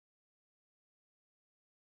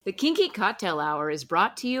The Kinky Cocktail Hour is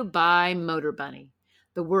brought to you by Motor Bunny,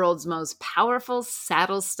 the world's most powerful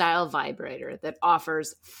saddle-style vibrator that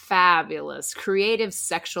offers fabulous, creative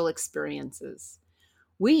sexual experiences.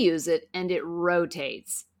 We use it and it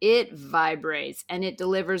rotates, it vibrates, and it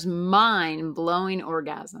delivers mind-blowing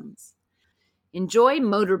orgasms. Enjoy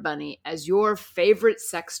Motor Bunny as your favorite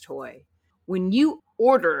sex toy. When you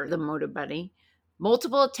order the Motor Bunny,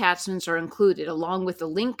 multiple attachments are included along with the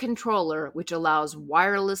Link controller, which allows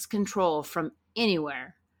wireless control from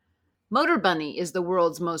anywhere. Motor Bunny is the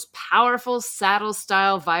world's most powerful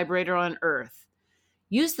saddle-style vibrator on Earth.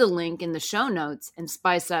 Use the link in the show notes and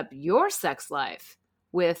spice up your sex life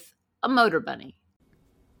with a Motor Bunny.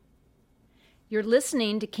 You're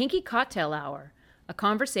listening to Kinky Cocktail Hour, a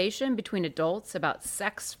conversation between adults about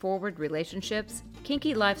sex-forward relationships,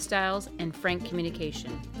 kinky lifestyles, and frank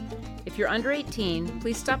communication. If you're under 18,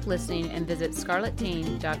 please stop listening and visit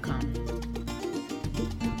scarletteen.com.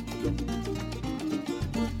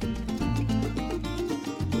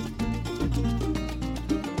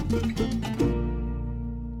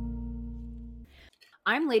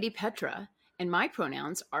 I'm Lady Petra, and my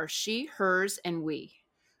pronouns are she, hers, and we.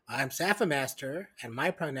 I'm Safa Master, and my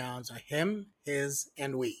pronouns are him, his,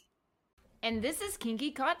 and we. And this is Kinky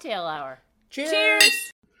Cocktail Hour.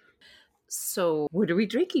 Cheers! So, what are we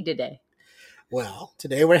drinking today? Well,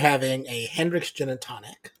 today we're having a Hendrick's Gin and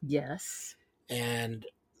Tonic. Yes. And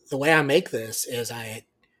the way I make this is I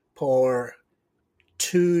pour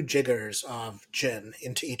 2 jiggers of gin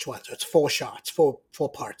into each one. So it's 4 shots, four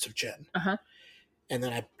parts of gin. Uh-huh. And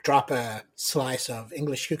then I drop a slice of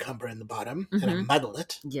English cucumber in the bottom, and I muddle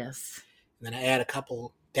it. Yes. And then I add a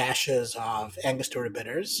couple dashes of Angostura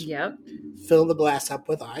bitters. Yep. Fill the glass up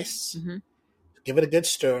with ice. Mm-hmm. Give it a good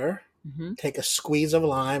stir. Mm-hmm. Take a squeeze of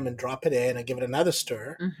lime and drop it in and give it another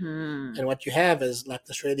stir. Mm-hmm. And what you have is like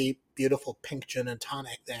this really beautiful pink gin and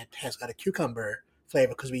tonic that has got a cucumber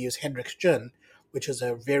flavor because we use Hendrick's Gin, which is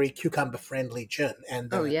a very cucumber-friendly gin. And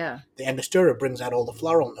the Angostura brings out all the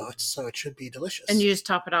floral notes, so it should be delicious. And you just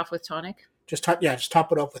top it off with tonic? Just top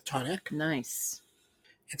it off with tonic. Nice.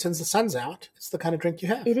 And since the sun's out, it's the kind of drink you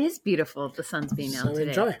have. It is beautiful, the sun's being out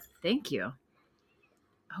today. So enjoy. Thank you.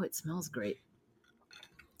 Oh, it smells great.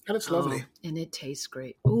 And it's lovely. And it tastes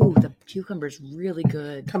great. Ooh, the cucumber's really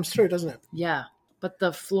good. Comes through, doesn't it? Yeah. But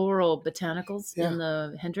the floral botanicals in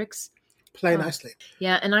the Hendrick's play nicely.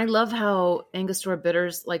 Yeah, and I love how Angostura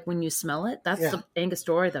bitters, like when you smell it, that's the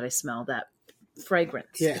Angostura that I smell, that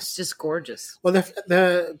fragrance. Yes. It's just gorgeous. Well,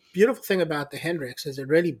 the beautiful thing about the Hendrick's is it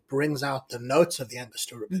really brings out the notes of the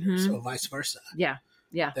Angostura bitters, or vice versa. Yeah,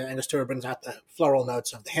 yeah. The Angostura brings out the floral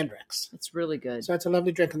notes of the Hendrick's. It's really good. So it's a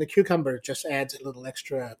lovely drink, and the cucumber just adds a little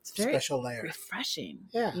extra special layer. Refreshing.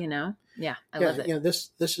 Yeah. You know? Yeah, I love it. You know,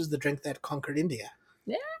 this is the drink that conquered India.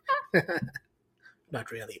 Yeah. Not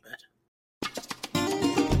really, but...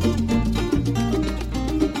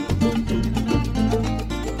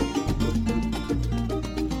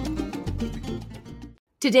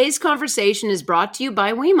 Today's conversation is brought to you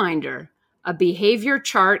by WeMinder, a behavior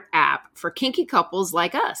chart app for kinky couples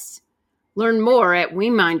like us. Learn more at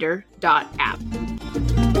WeMinder.app.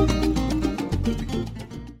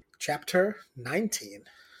 Chapter 19.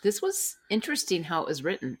 This was interesting how it was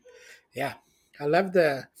written. Yeah. I love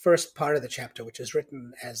the first part of the chapter, which is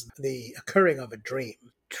written as the occurring of a dream.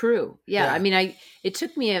 True. Yeah. I mean, it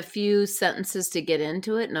took me a few sentences to get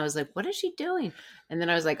into it, and I was like, what is she doing? And then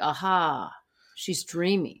I was like, aha, she's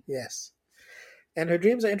dreaming. Yes. And her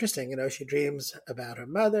dreams are interesting. You know, she dreams about her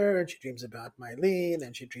mother, and she dreams about Mylene,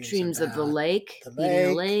 and she dreams of the lake.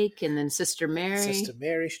 The lake, and then Sister Mary. Sister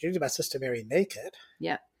Mary. She dreams about Sister Mary naked.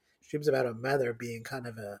 Yeah. She dreams about her mother being kind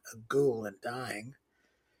of a ghoul and dying.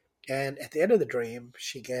 And at the end of the dream,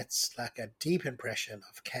 she gets like a deep impression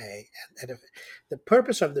of Kay. And the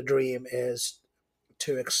purpose of the dream is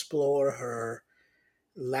to explore her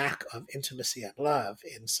lack of intimacy and love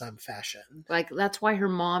in some fashion. Like, that's why her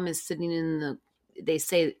mom is sitting in they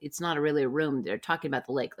say it's not really a room. They're talking about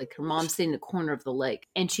the lake. Like, her mom's sitting in the corner of the lake.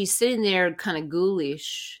 And she's sitting there kind of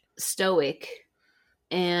ghoulish, stoic.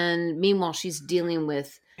 And meanwhile, she's dealing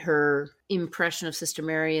with her impression of Sister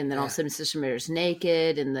Mary, and then all of a sudden Sister Mary's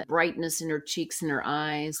naked, and the brightness in her cheeks and her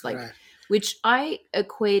eyes, which I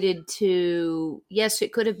equated to, yes,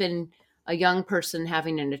 it could have been a young person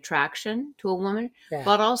having an attraction to a woman,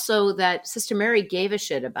 but also that Sister Mary gave a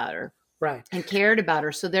shit about her, and cared about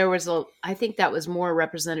her. So there was I think that was more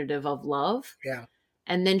representative of love. Yeah.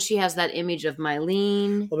 And then she has that image of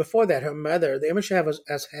Mylene. Well, before that, her mother, the image she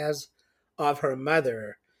has of her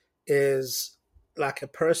mother is like a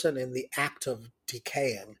person in the act of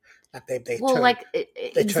decaying. Like they Well, turn like they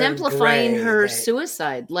turn exemplifying gray. her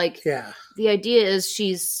suicide. Like Yeah, the idea is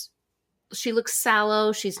she looks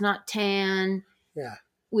sallow. She's not tan, yeah,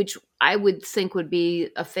 which I would think would be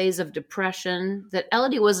a phase of depression that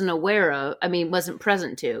Elodie wasn't aware of. I mean, wasn't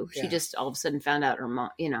present to. She yeah, just all of a sudden found out her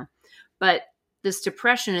mom, But this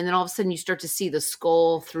depression, and then all of a sudden you start to see the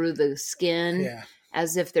skull through the skin yeah.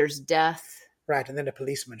 as if there's death. Right, and then a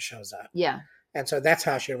policeman shows up. Yeah. And so that's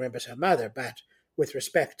how she remembers her mother. But with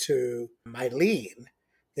respect to Mylene,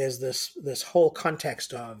 there's this whole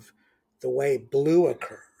context of the way blue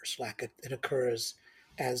occurs. Like it occurs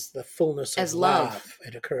as the fullness of As love.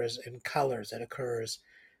 It occurs in colors. It occurs,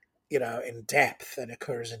 in depth. It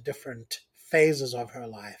occurs in different phases of her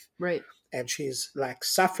life. Right. And she's like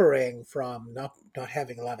suffering from not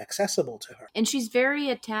having love accessible to her. And she's very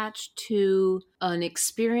attached to an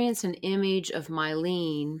experience, an image of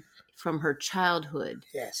Mylene from her childhood.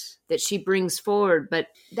 Yes. That she brings forward. But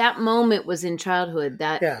that moment was in childhood.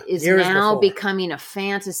 That is years now before. Becoming a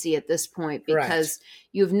fantasy at this point because Right.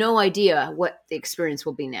 you have no idea what the experience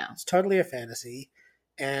will be now. It's totally a fantasy.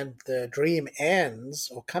 And the dream ends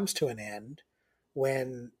or comes to an end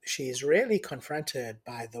when she's really confronted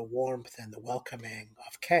by the warmth and the welcoming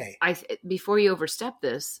of Kay. Before you overstep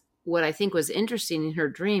this, what I think was interesting in her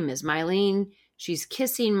dream is Mylene, she's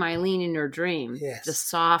kissing Mylene in her dream. Yes. The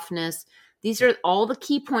softness. These are all the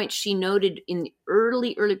key points she noted in the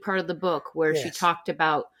early part of the book where she Yes. talked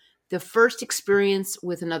about the first experience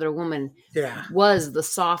with another woman Yeah. was the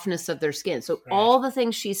softness of their skin. So Right. all the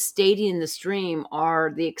things she's stating in this dream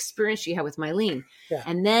are the experience she had with Mylene. Yeah.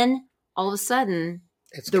 And then all of a sudden,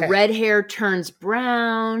 It's the Kay. red hair turns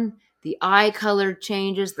brown, the eye color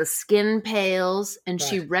changes, the skin pales, and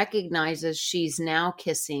she Right. recognizes she's now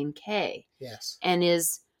kissing Kay Yes. and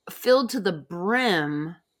is filled to the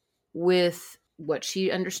brim with what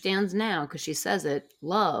she understands now, because she says it,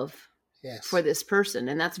 love Yes. for this person.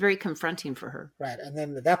 And that's very confronting for her. Right. And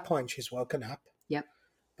then at that point, she's woken up Yep.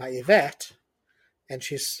 by Yvette. And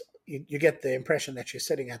you get the impression that she's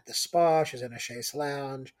sitting at the spa. She's in a chaise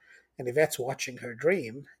lounge. And Yvette's watching her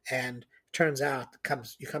dream. And turns out,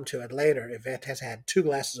 you come to it later, Yvette has had 2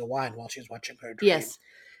 glasses of wine while she's watching her dream. Yes.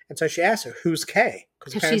 And so she asks her, who's Kay?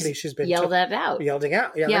 Because apparently she's been yelled out. yelling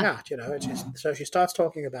out, Yeah. So she starts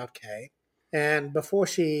talking about Kay. And before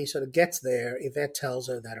she sort of gets there, Yvette tells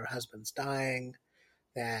her that her husband's dying,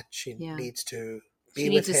 that she needs to be She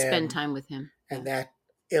with needs to him, spend time with him. and that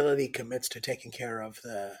Elodie commits to taking care of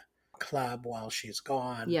the club while she's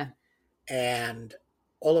gone. Yeah. And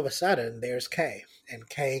all of a sudden, there's Kay. And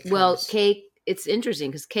Kay comes. Well, Kay, it's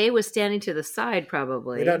interesting because Kay was standing to the side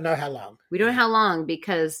probably. We don't know how long. We don't know how long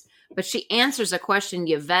but she answers a question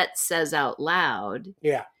Yvette says out loud.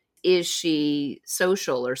 Yeah. Is she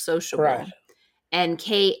social or sociable? Right. And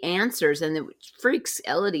Kay answers, and it freaks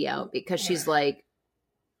Elodie out because she's like,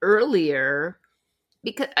 earlier,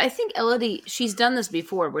 because I think Elodie, she's done this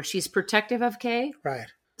before where she's protective of Kay. Right.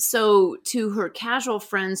 So to her casual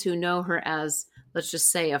friends who know her as, let's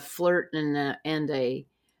just say, a flirt and a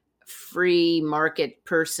free market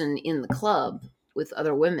person in the club with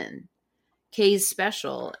other women, Kay's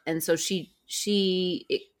special. And so she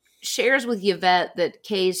shares with Yvette that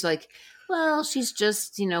Kay's like, well, she's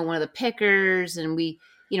just, one of the pickers, and we,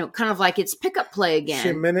 kind of like it's pickup play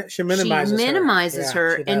again. She minimizes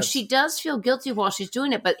her. Yeah, and she does feel guilty while she's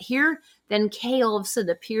doing it. But here, then Kay all of a sudden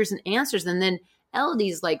appears and answers, and then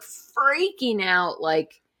Elodie's like freaking out,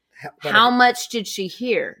 like, how much did she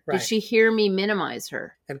hear? Right. Did she hear me minimize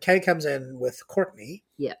her? And Kay comes in with Courtney.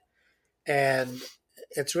 Yeah. And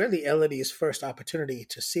it's really Elodie's first opportunity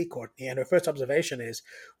to see Courtney. And her first observation is,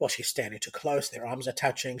 well, she's standing too close. Their arms are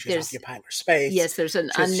touching. She's occupying her space. Yes, there's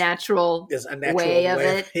an unnatural way of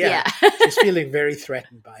it. Yeah. She's feeling very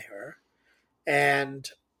threatened by her. And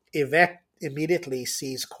Yvette immediately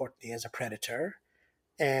sees Courtney as a predator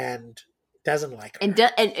and doesn't like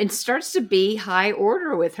her. And starts to be high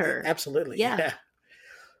order with her. Absolutely. Yeah.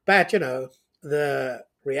 But, the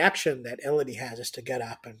reaction that Elodie has is to get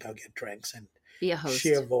up and go get drinks, and be a host.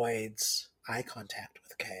 She avoids eye contact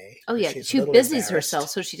with Kay. Oh, yeah. She's she busies herself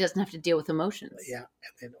so she doesn't have to deal with emotions. Yeah.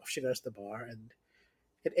 And then off she goes to the bar, and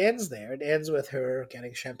it ends there. It ends with her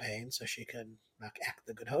getting champagne so she can act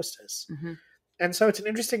the good hostess. Mm-hmm. And so it's an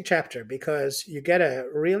interesting chapter because you get a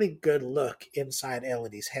really good look inside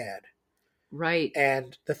Elodie's head. Right.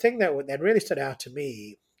 And the thing that really stood out to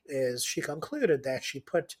me is she concluded that she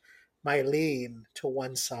put Mylene to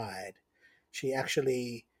one side. She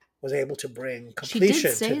actually was able to bring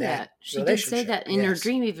completion to that. She did say that in her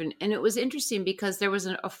dream even. And it was interesting because there was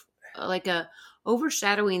a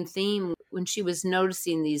overshadowing theme when she was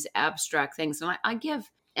noticing these abstract things. And I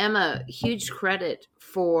give Emma huge credit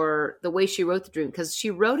for the way she wrote the dream, because she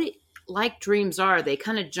wrote it like dreams are. They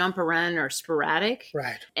kind of jump around, or sporadic,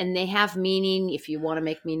 Right. and they have meaning if you want to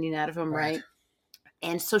make meaning out of them, right?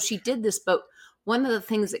 And so she did this, but one of the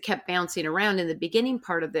things that kept bouncing around in the beginning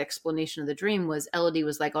part of the explanation of the dream was Elodie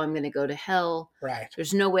was like, oh, I'm going to go to hell. Right.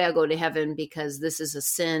 There's no way I'll go to heaven because this is a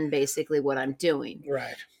sin, basically, what I'm doing.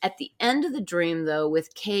 Right. At the end of the dream, though,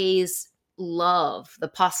 with Kay's love, the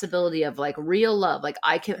possibility of like real love, like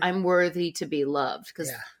I'm worthy to be loved,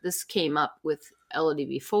 because this came up with Elodie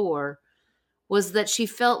before, was that she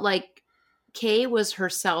felt like Kay was her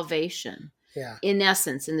salvation. Yeah. In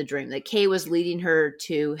essence, in the dream, that Kay was leading her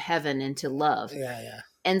to heaven and to love. Yeah.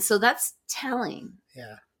 And so that's telling.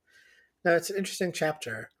 Yeah. No, it's an interesting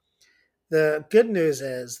chapter. The good news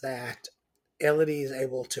is that Elodie is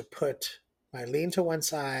able to put Mylene to one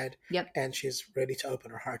side. Yep. And she's ready to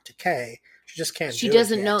open her heart to Kay. She just can't She do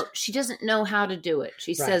doesn't it know. yet. She doesn't know how to do it.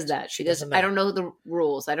 She says that. She doesn't goes, know. I don't know the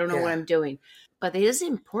rules. I don't know Yeah. what I'm doing. But it is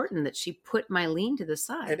important that she put Mylene to the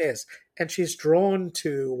side. It is. And she's drawn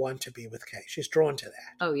to want to be with Kay. She's drawn to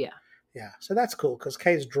that. Oh, yeah. Yeah. So that's cool, because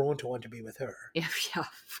Kay's drawn to want to be with her. Yeah,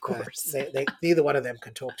 of course. They neither one of them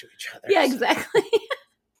can talk to each other. Yeah, exactly.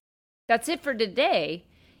 That's it for today.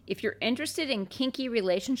 If you're interested in kinky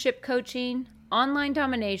relationship coaching, online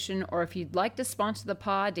domination, or if you'd like to sponsor the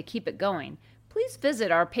pod to keep it going, please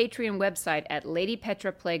visit our Patreon website at Lady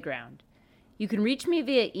Petra Playground. You can reach me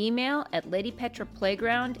via email at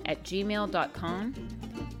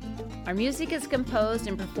ladypetraplayground@gmail.com. Our music is composed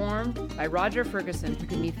and performed by Roger Ferguson, who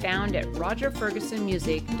can be found at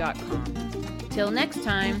rogerfergusonmusic.com. Till next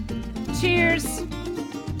time, cheers!